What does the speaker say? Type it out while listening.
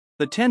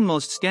The 10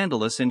 most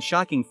scandalous and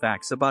shocking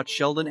facts about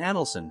Sheldon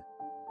Adelson.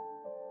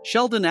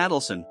 Sheldon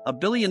Adelson, a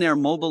billionaire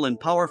mogul and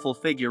powerful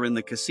figure in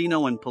the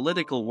casino and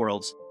political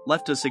worlds,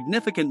 left a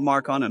significant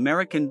mark on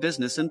American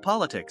business and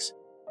politics.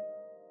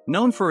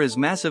 Known for his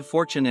massive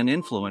fortune and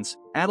influence,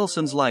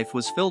 Adelson's life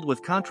was filled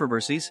with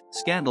controversies,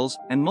 scandals,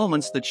 and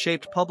moments that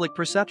shaped public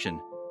perception.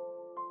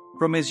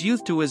 From his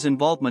youth to his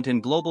involvement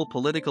in global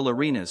political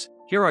arenas,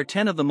 here are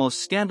 10 of the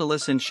most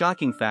scandalous and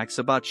shocking facts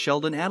about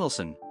Sheldon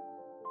Adelson.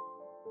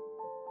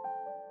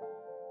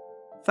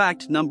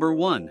 Fact number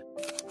 1.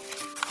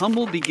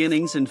 Humble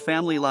beginnings and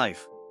family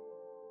life.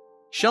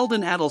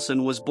 Sheldon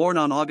Adelson was born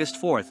on August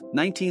 4,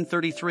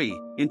 1933,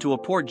 into a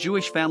poor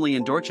Jewish family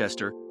in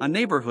Dorchester, a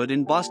neighborhood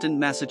in Boston,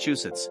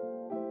 Massachusetts.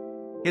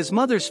 His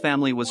mother's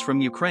family was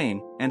from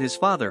Ukraine, and his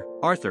father,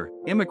 Arthur,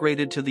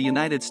 immigrated to the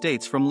United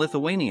States from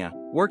Lithuania,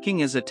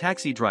 working as a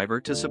taxi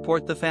driver to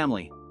support the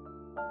family.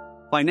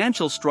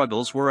 Financial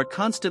struggles were a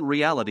constant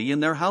reality in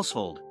their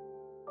household.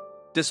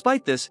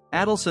 Despite this,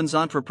 Adelson's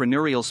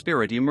entrepreneurial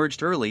spirit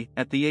emerged early.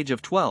 At the age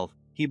of 12,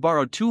 he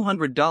borrowed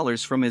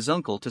 $200 from his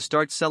uncle to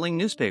start selling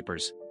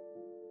newspapers.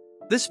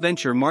 This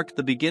venture marked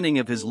the beginning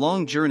of his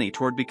long journey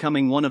toward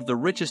becoming one of the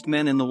richest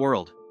men in the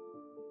world.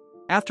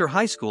 After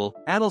high school,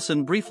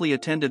 Adelson briefly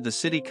attended the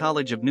City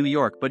College of New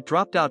York but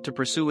dropped out to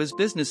pursue his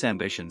business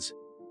ambitions.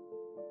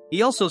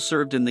 He also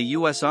served in the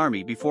U.S.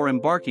 Army before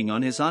embarking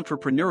on his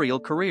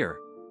entrepreneurial career.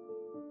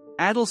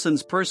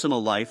 Adelson's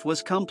personal life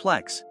was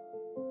complex.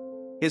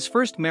 His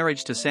first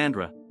marriage to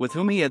Sandra, with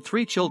whom he had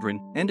 3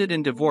 children, ended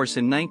in divorce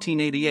in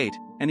 1988,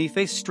 and he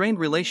faced strained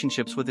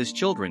relationships with his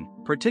children,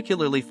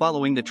 particularly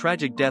following the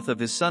tragic death of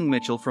his son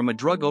Mitchell from a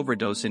drug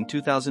overdose in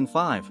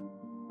 2005.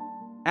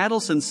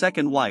 Adelson's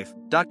second wife,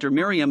 Dr.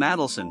 Miriam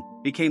Adelson,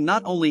 became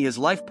not only his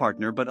life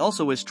partner but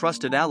also his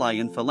trusted ally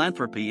in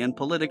philanthropy and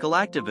political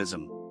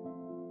activism.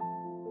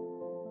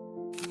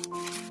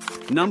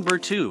 Number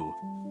 2.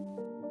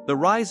 The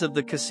rise of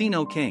the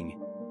casino king.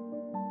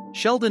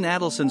 Sheldon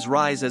Adelson's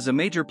rise as a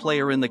major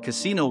player in the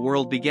casino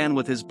world began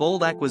with his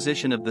bold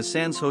acquisition of the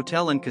Sands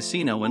Hotel and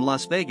Casino in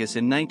Las Vegas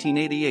in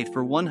 1988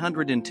 for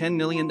 $110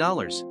 million.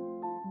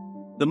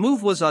 The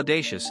move was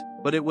audacious,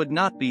 but it would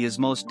not be his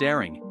most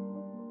daring.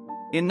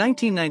 In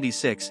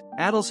 1996,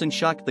 Adelson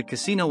shocked the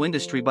casino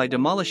industry by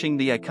demolishing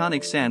the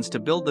iconic Sands to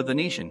build the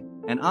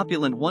Venetian, an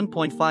opulent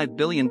 $1.5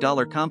 billion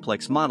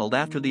complex modeled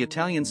after the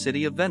Italian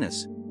city of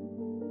Venice.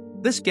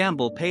 This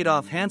gamble paid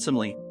off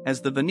handsomely,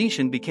 as the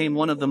Venetian became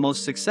one of the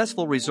most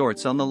successful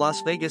resorts on the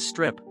Las Vegas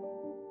Strip.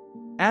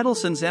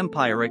 Adelson's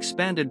empire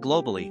expanded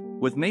globally,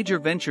 with major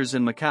ventures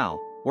in Macau,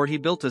 where he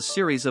built a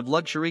series of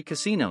luxury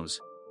casinos.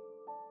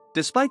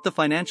 Despite the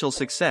financial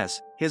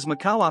success, his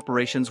Macau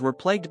operations were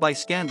plagued by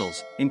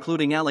scandals,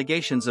 including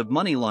allegations of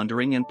money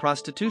laundering and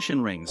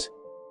prostitution rings.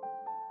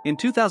 In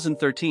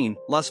 2013,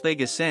 Las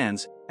Vegas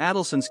Sands,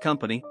 Adelson's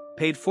company,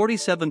 paid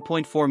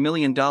 $47.4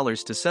 million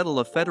to settle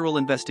a federal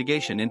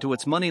investigation into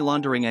its money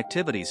laundering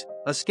activities,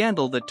 a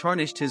scandal that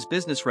tarnished his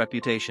business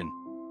reputation.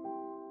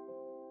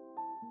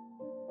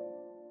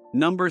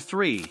 Number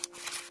 3.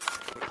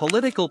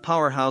 Political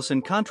powerhouse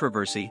and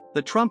controversy,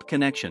 the Trump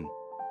connection.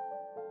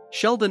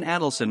 Sheldon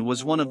Adelson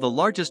was one of the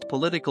largest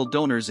political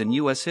donors in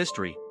U.S.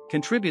 history,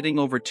 contributing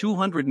over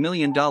 $200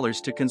 million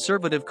to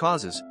conservative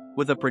causes,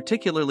 with a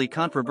particularly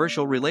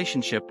controversial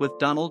relationship with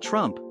Donald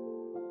Trump.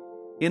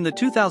 In the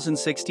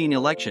 2016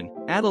 election,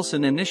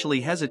 Adelson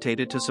initially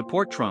hesitated to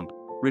support Trump,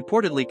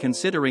 reportedly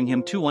considering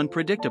him too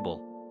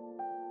unpredictable.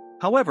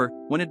 However,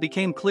 when it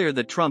became clear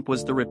that Trump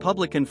was the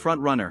Republican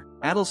frontrunner,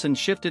 Adelson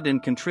shifted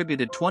and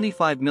contributed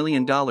 $25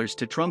 million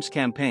to Trump's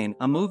campaign,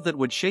 a move that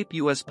would shape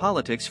U.S.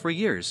 politics for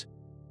years.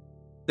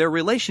 Their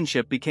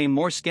relationship became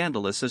more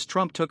scandalous as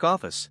Trump took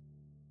office.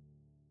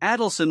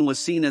 Adelson was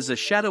seen as a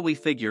shadowy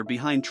figure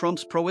behind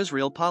Trump's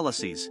pro-Israel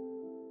policies.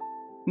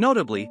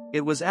 Notably,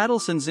 it was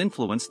Adelson's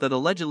influence that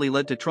allegedly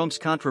led to Trump's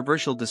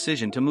controversial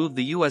decision to move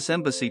the U.S.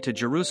 Embassy to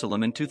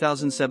Jerusalem in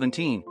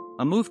 2017,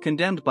 a move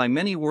condemned by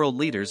many world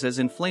leaders as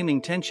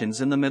inflaming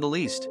tensions in the Middle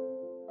East.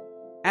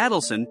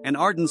 Adelson, an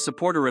ardent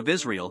supporter of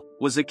Israel,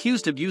 was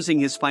accused of using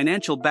his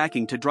financial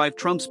backing to drive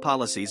Trump's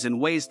policies in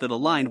ways that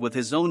aligned with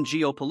his own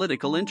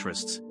geopolitical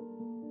interests.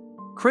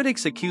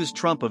 Critics accused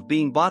Trump of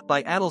being bought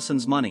by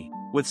Adelson's money,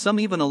 with some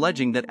even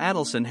alleging that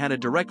Adelson had a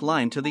direct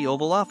line to the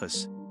Oval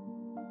Office.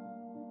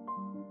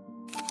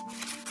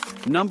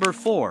 Number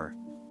 4.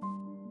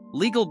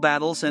 Legal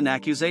battles and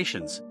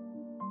accusations.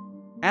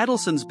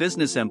 Adelson's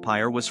business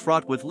empire was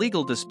fraught with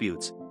legal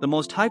disputes, the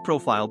most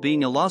high-profile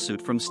being a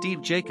lawsuit from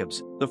Steve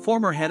Jacobs, the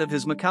former head of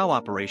his Macau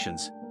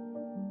operations.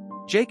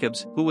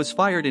 Jacobs, who was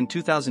fired in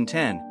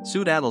 2010,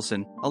 sued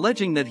Adelson,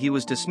 alleging that he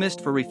was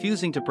dismissed for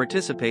refusing to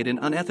participate in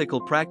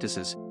unethical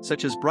practices,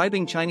 such as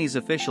bribing Chinese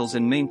officials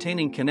and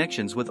maintaining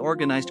connections with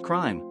organized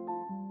crime.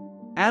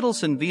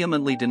 Adelson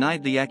vehemently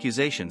denied the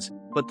accusations,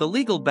 but the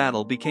legal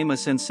battle became a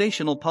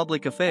sensational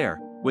public affair,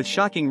 with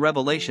shocking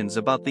revelations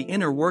about the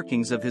inner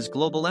workings of his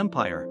global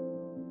empire.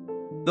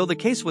 Though the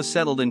case was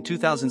settled in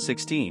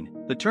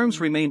 2016, the terms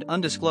remained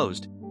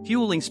undisclosed,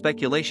 fueling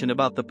speculation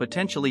about the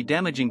potentially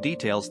damaging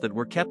details that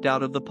were kept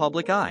out of the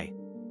public eye.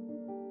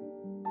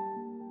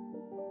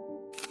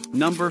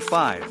 Number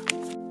 5.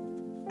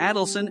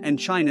 Adelson and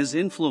China's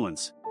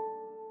influence.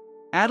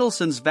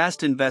 Adelson's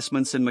vast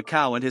investments in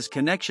Macau and his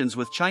connections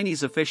with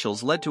Chinese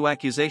officials led to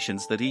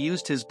accusations that he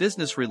used his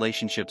business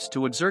relationships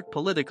to exert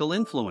political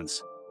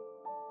influence.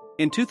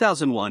 In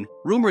 2001,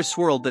 rumors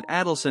swirled that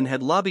Adelson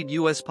had lobbied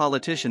U.S.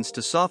 politicians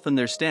to soften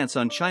their stance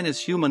on China's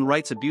human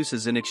rights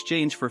abuses in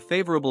exchange for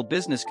favorable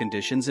business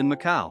conditions in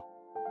Macau.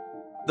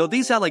 Though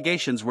these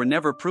allegations were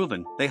never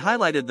proven, they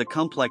highlighted the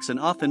complex and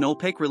often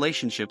opaque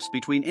relationships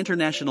between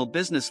international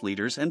business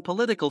leaders and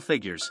political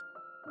figures.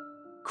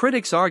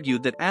 Critics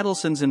argued that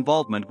Adelson's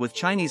involvement with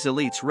Chinese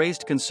elites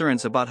raised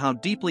concerns about how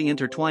deeply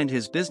intertwined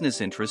his business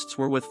interests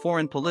were with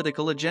foreign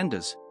political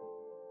agendas.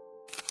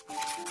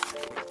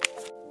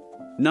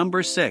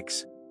 Number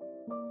 6.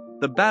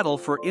 The battle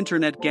for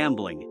internet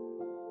gambling.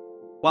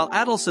 While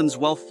Adelson's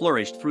wealth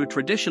flourished through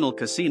traditional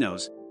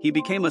casinos, he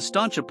became a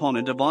staunch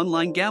opponent of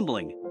online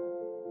gambling.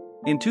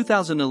 In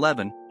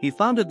 2011, he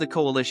founded the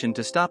Coalition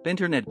to Stop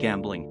Internet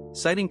Gambling,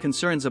 citing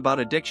concerns about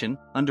addiction,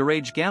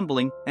 underage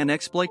gambling, and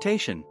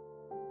exploitation.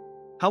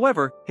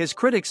 However, his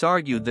critics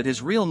argued that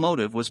his real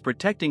motive was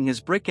protecting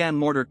his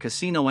brick-and-mortar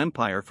casino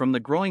empire from the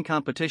growing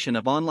competition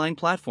of online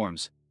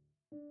platforms.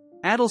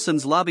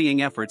 Adelson's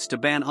lobbying efforts to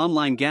ban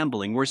online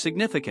gambling were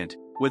significant,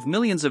 with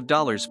millions of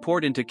dollars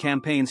poured into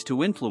campaigns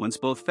to influence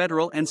both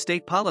federal and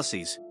state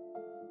policies.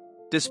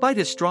 Despite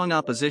his strong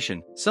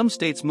opposition, some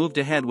states moved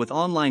ahead with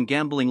online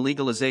gambling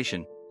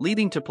legalization,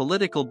 leading to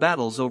political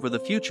battles over the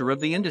future of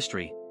the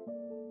industry.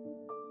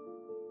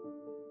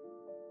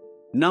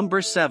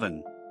 Number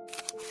 7.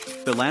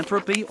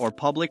 Philanthropy or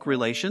public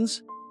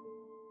relations?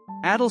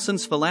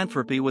 Adelson's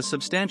philanthropy was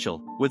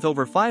substantial, with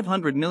over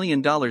 $500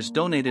 million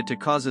donated to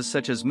causes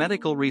such as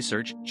medical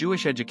research,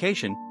 Jewish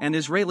education, and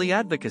Israeli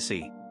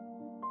advocacy.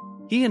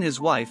 He and his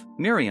wife,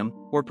 Miriam,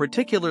 were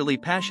particularly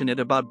passionate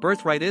about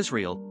Birthright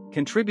Israel,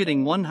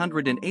 contributing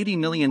 $180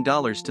 million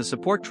to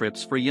support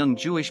trips for young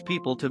Jewish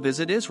people to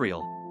visit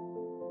Israel.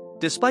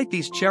 Despite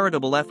these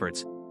charitable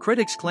efforts,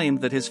 critics claimed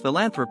that his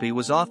philanthropy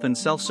was often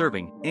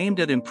self-serving, aimed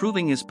at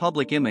improving his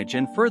public image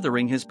and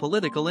furthering his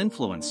political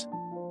influence.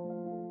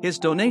 His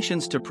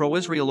donations to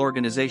pro-Israel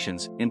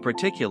organizations, in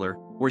particular,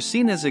 were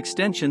seen as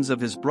extensions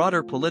of his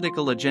broader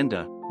political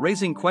agenda,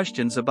 raising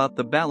questions about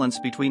the balance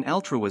between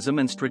altruism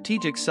and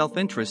strategic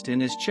self-interest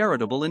in his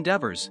charitable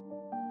endeavors.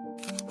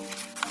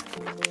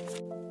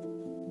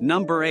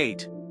 Number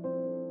 8.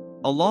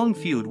 A long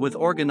feud with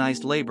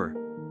organized labor.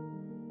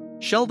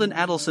 Sheldon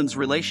Adelson's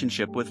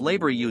relationship with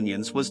labor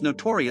unions was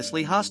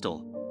notoriously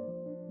hostile.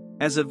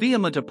 As a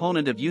vehement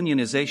opponent of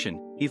unionization,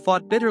 he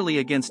fought bitterly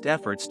against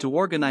efforts to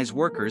organize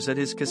workers at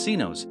his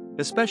casinos,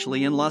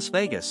 especially in Las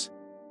Vegas.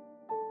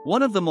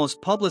 One of the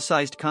most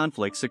publicized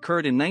conflicts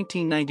occurred in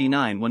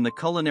 1999 when the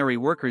Culinary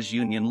Workers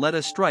Union led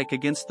a strike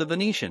against the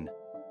Venetian.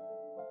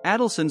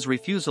 Adelson's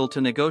refusal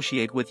to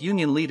negotiate with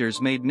union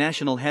leaders made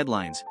national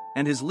headlines,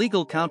 and his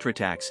legal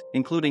counterattacks,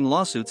 including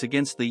lawsuits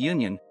against the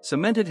union,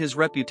 cemented his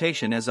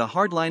reputation as a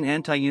hardline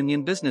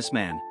anti-union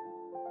businessman.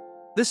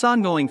 This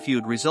ongoing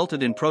feud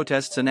resulted in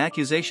protests and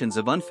accusations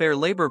of unfair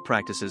labor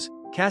practices,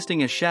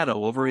 casting a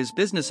shadow over his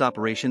business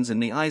operations in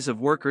the eyes of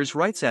workers'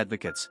 rights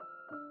advocates.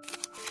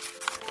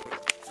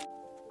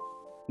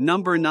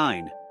 Number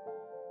 9.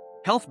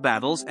 Health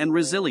battles and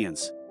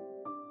resilience.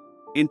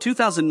 In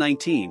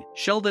 2019,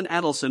 Sheldon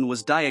Adelson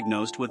was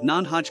diagnosed with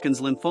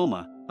non-Hodgkin's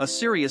lymphoma, a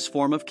serious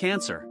form of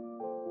cancer.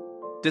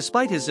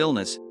 Despite his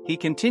illness, he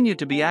continued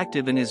to be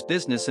active in his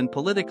business and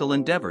political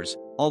endeavors,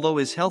 although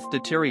his health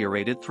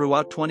deteriorated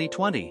throughout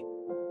 2020.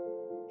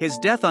 His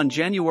death on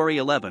January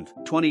 11,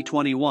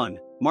 2021,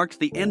 marked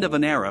the end of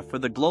an era for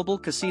the global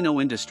casino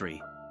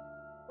industry.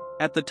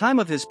 At the time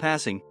of his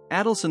passing,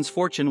 Adelson's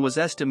fortune was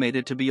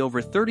estimated to be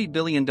over $30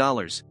 billion,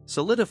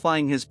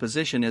 solidifying his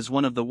position as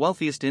one of the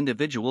wealthiest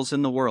individuals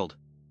in the world.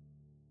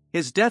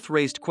 His death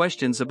raised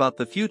questions about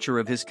the future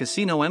of his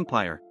casino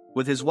empire,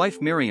 with his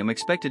wife Miriam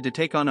expected to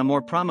take on a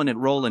more prominent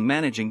role in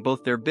managing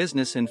both their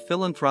business and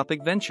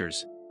philanthropic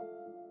ventures.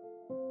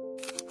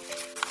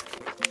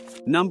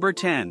 Number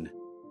 10.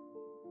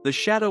 The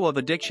shadow of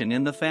addiction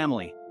in the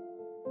family.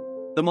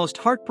 The most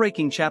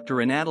heartbreaking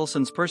chapter in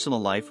Adelson's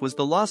personal life was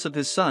the loss of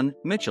his son,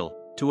 Mitchell,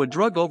 to a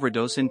drug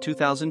overdose in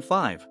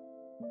 2005.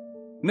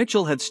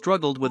 Mitchell had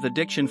struggled with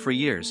addiction for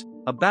years,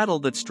 a battle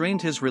that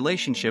strained his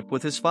relationship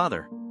with his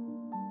father.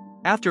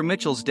 After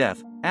Mitchell's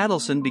death,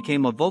 Adelson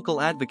became a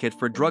vocal advocate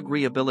for drug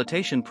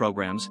rehabilitation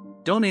programs,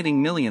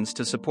 donating millions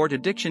to support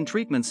addiction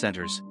treatment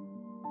centers.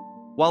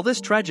 While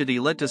this tragedy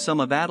led to some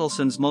of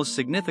Adelson's most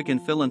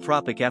significant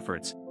philanthropic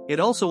efforts, it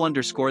also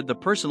underscored the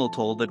personal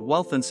toll that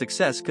wealth and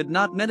success could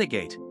not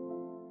mitigate.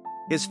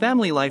 His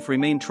family life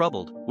remained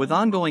troubled, with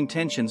ongoing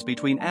tensions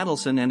between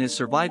Adelson and his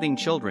surviving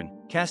children,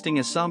 casting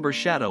a somber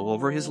shadow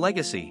over his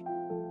legacy.